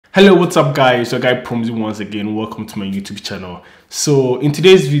Hello, what's up guys? Your guy Promzy once again. Welcome to my YouTube channel. So in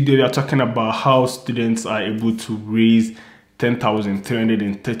today's video we are talking about how students are able to raise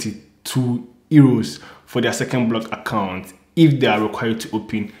 10,332 euros for their second block account if they are required to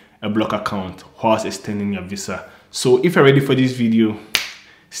open a block account whilst extending their visa. So if you're ready for this video,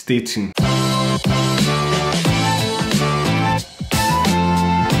 stay tuned.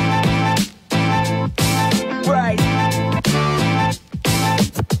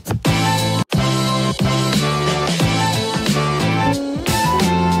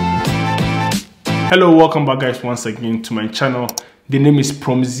 Hello, welcome back guys once again to my channel. The name is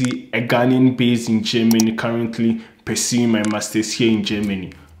Promzy, a Ghanaian based in Germany, currently pursuing my masters here in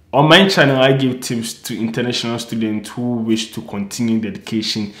Germany. On my channel, I give tips to international students who wish to continue their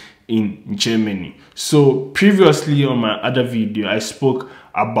education in Germany. So previously on my other video, I spoke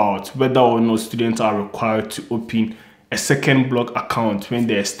about whether or not students are required to open a second block account when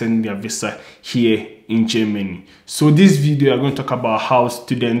they extend their visa here in Germany. So this video, I'm going to talk about how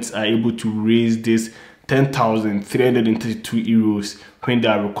students are able to raise this 10,332 euros when they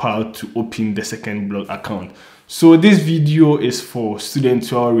are required to open the second block account. So this video is for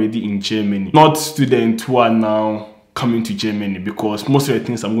students who are already in Germany, not students who are now coming to Germany, because most of the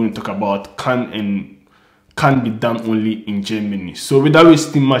things I'm going to talk about can be done only in Germany. So without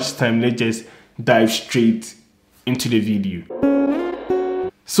wasting much time, let's just dive straight into the video.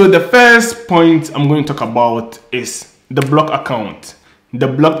 So the first point I'm going to talk about is the block account. The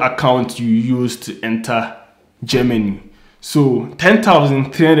block account you use to enter Germany. So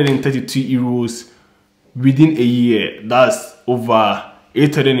 10,332 euros within a year, that's over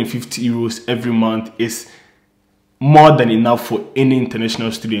 850 euros every month, is more than enough for any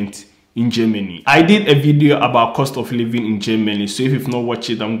international student in Germany. I did a video about cost of living in Germany, so if you've not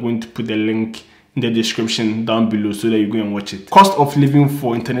watched it, I'm going to put the link in the description down below so that you go and watch it. Cost of living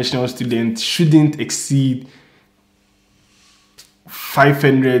for international students shouldn't exceed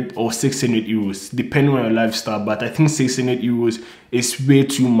 500 or 600 euros depending on your lifestyle, but I think 600 euros is way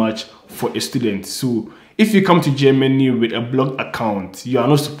too much for a student. So if you come to Germany with a block account, you are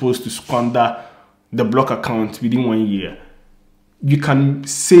not supposed to squander the block account within 1 year. You can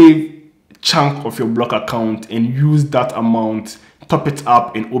save a chunk of your block account and use that amount, top it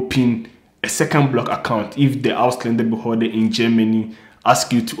up and open a second block account if the Ausländerbehörde in Germany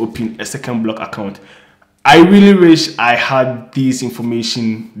ask you to open a second block account. I really wish I had this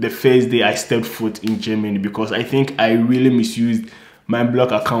information the first day I stepped foot in Germany, because I think I really misused my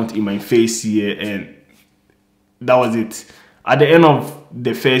block account in my first year, and that was it. At the end of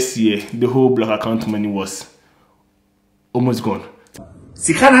the first year, the whole block account money was almost gone.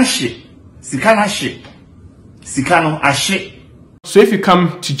 So if you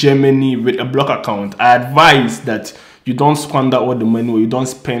come to Germany with a block account, I advise that you don't squander all the money, or you don't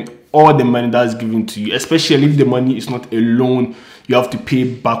spend all the money that's given to you, especially if the money is not a loan you have to pay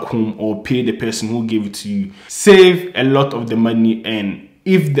back home or pay the person who gave it to you. Save a lot of the money, and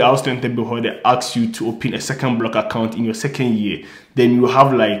if the Ausländerbehörde asks you to open a second block account in your second year, then you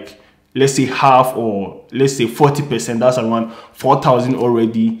have, like, let's say half, or let's say 40%, that's around 4,000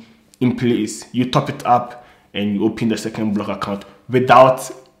 already in place. You top it up and you open the second block account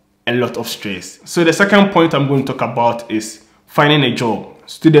without a lot of stress. So the second point I'm going to talk about is finding a job.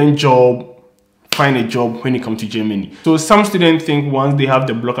 Student job, find a job when you come to Germany. So some students think once they have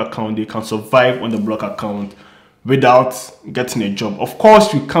the block account, they can survive on the block account without getting a job. Of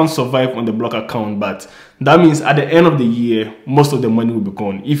course, you can't survive on the block account, but that means at the end of the year, most of the money will be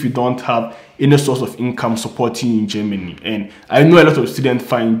gone if you don't have any source of income supporting you in Germany. And I know a lot of students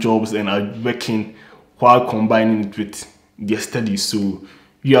find jobs and are working while combining it with their studies, so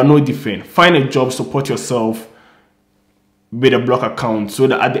you are no different. Find a job, support yourself with a block account, so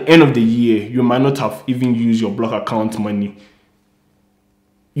that at the end of the year, you might not have even used your block account money.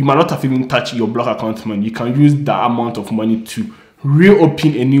 You might not have even touched your block account money. You can use that amount of money to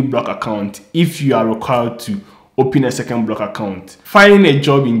reopen a new block account if you are required to open a second block account. Finding a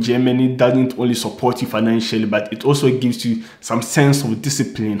job in Germany doesn't only support you financially, but it also gives you some sense of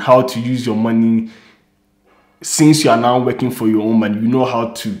discipline, how to use your money. Since you are now working for your own money, you know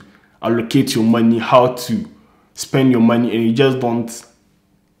how to allocate your money, how to spend your money, and you just don't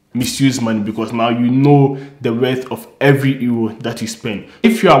misuse money, because now you know the worth of every euro that you spend.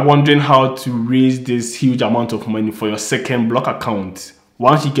 If you are wondering how to raise this huge amount of money for your second block account,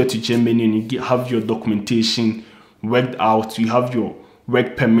 once you get to Germany and you have your documentation worked out, you have your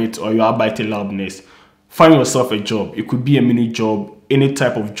work permit or your Arbeitserlaubnis, find yourself a job. It could be a mini job, any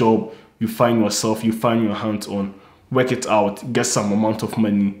type of job you find yourself, you find your hands on, work it out, get some amount of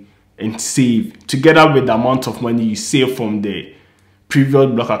money and save. Together with the amount of money you save from the previous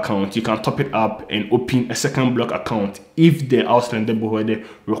block account, you can top it up and open a second block account if the Ausländerbehörde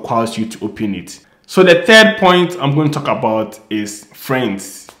requires you to open it. So the third point I'm going to talk about is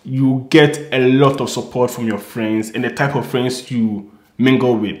friends. You get a lot of support from your friends and the type of friends you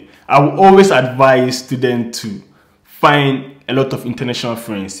mingle with. I will always advise students to find a lot of international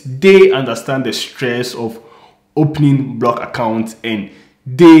friends. They understand the stress of opening block accounts and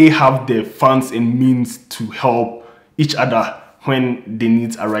they have the funds and means to help each other when the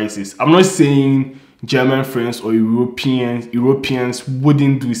needs arises. I'm not saying German friends or Europeans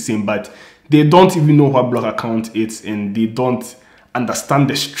wouldn't do the same, but they don't even know what block account is and they don't understand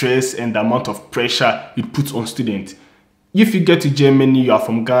the stress and the amount of pressure it puts on students. If you get to Germany, you are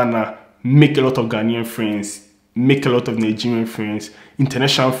from Ghana, make a lot of Ghanaian friends, make a lot of Nigerian friends,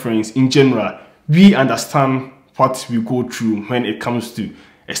 international friends in general. We understand what we go through when it comes to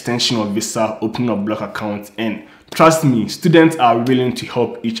extension of visa, opening of block accounts, and trust me, students are willing to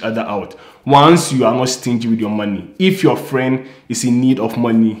help each other out once you are not stingy with your money. If your friend is in need of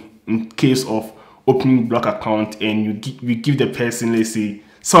money in case of opening block account and we give the person, let's say,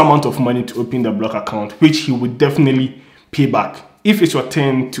 some amount of money to open the block account, which he would definitely pay back. If it's your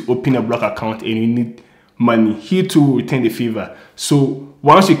turn to open a block account and you need money, he too will return the favor. So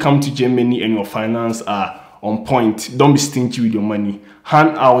once you come to Germany and your finances are on point, don't be stingy with your money.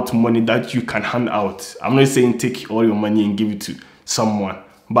 Hand out money that you can hand out. I'm not saying take all your money and give it to someone,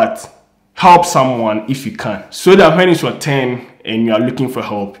 but help someone if you can, so that when it's your turn and you are looking for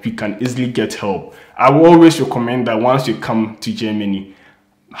help, you can easily get help. I will always recommend that once you come to Germany,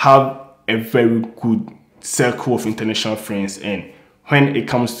 have a very good circle of international friends, and when it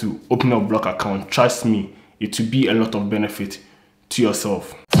comes to opening a block account, trust me, it will be a lot of benefit to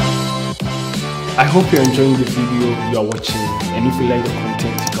yourself. I hope you're enjoying the video you are watching, and if you like the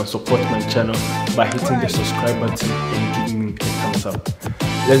content, you can support my channel by hitting the subscribe button and giving me a thumbs up.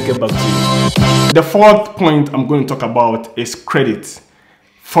 Let's get back to it. The fourth point I'm going to talk about is credit.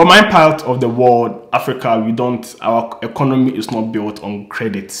 For my part of the world, Africa, our economy is not built on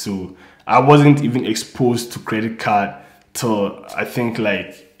credit, so I wasn't even exposed to credit card till I think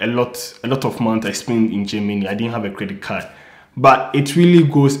like a lot of months I spent in Germany. I didn't have a credit card. But it really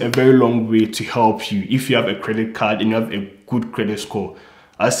goes a very long way to help you if you have a credit card and you have a good credit score.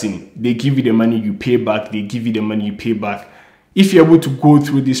 As in, they give you the money, you pay back, they give you the money, you pay back. If you're able to go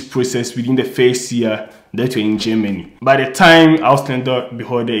through this process within the first year that you're in Germany, by the time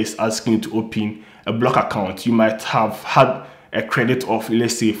Ausländerbehörde is asking you to open a block account, you might have had a credit of,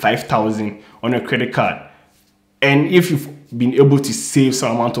 let's say, 5,000 on a credit card. And if you've been able to save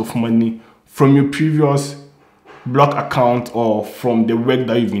some amount of money from your previous block account or from the work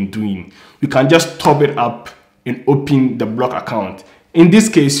that you've been doing, you can just top it up and open the block account. In this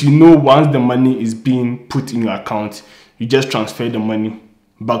case, you know, once the money is being put in your account, you just transfer the money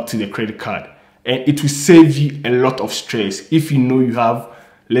back to the credit card, and it will save you a lot of stress. If you know you have,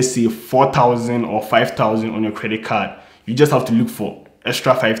 let's say, 4,000 or 5,000 on your credit card, you just have to look for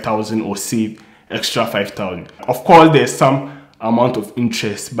extra 5,000 or save extra 5,000. Of course, there's some amount of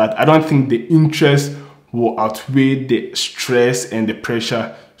interest, but I don't think the interest will outweigh the stress and the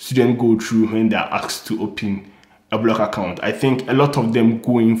pressure students go through when they are asked to open a block account. I think a lot of them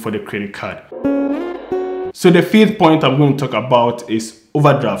go in for the credit card. So the fifth point I'm going to talk about is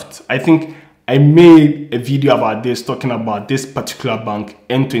overdraft. I think I made a video about this, talking about this particular bank,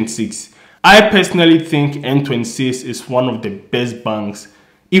 N26. I personally think N26 is one of the best banks,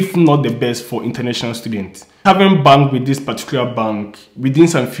 if not the best, for international students. Having banked with this particular bank, within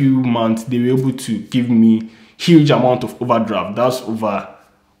some few months, they were able to give me huge amount of overdraft. That's over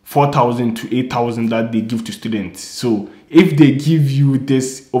 4,000 to 8,000 that they give to students. So if they give you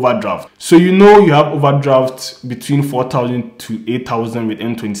this overdraft, so you know you have overdraft between 4,000 to 8,000 with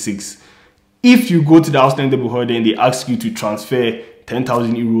N26. If you go to the Ausländerbehörde and they ask you to transfer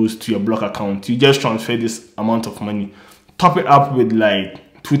 10,000 euros to your block account, you just transfer this amount of money, top it up with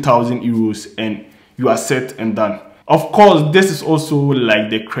like 2,000 euros, and you are set and done. Of course, this is also like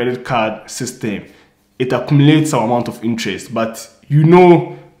the credit card system. It accumulates some amount of interest, but you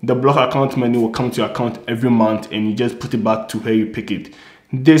know the block account money will come to your account every month and you just put it back to where you pick it.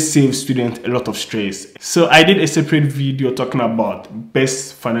 This saves students a lot of stress. So I did a separate video talking about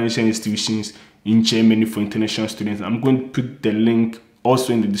best financial institutions in Germany for international students. I'm going to put the link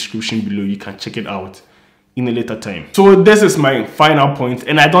also in the description below. You can check it out in a later time. So this is my final point,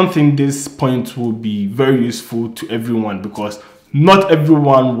 and I don't think this point will be very useful to everyone because not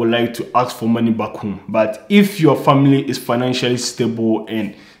everyone would like to ask for money back home. But if your family is financially stable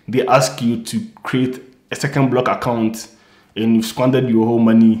and they ask you to create a second block account and you've squandered your whole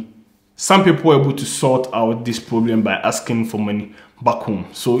money, some people are able to sort out this problem by asking for money back home.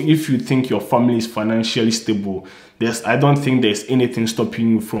 So if you think your family is financially stable, I don't think there's anything stopping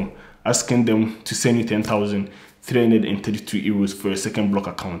you from asking them to send you 10,332 euros for your second block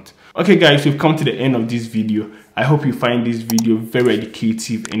account. Okay guys, we've come to the end of this video. I hope you find this video very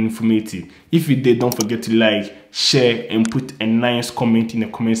educative and informative. If you did, don't forget to like, share, and put a nice comment in the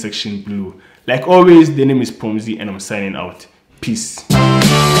comment section below. Like always, the name is Promzy and I'm signing out. Peace.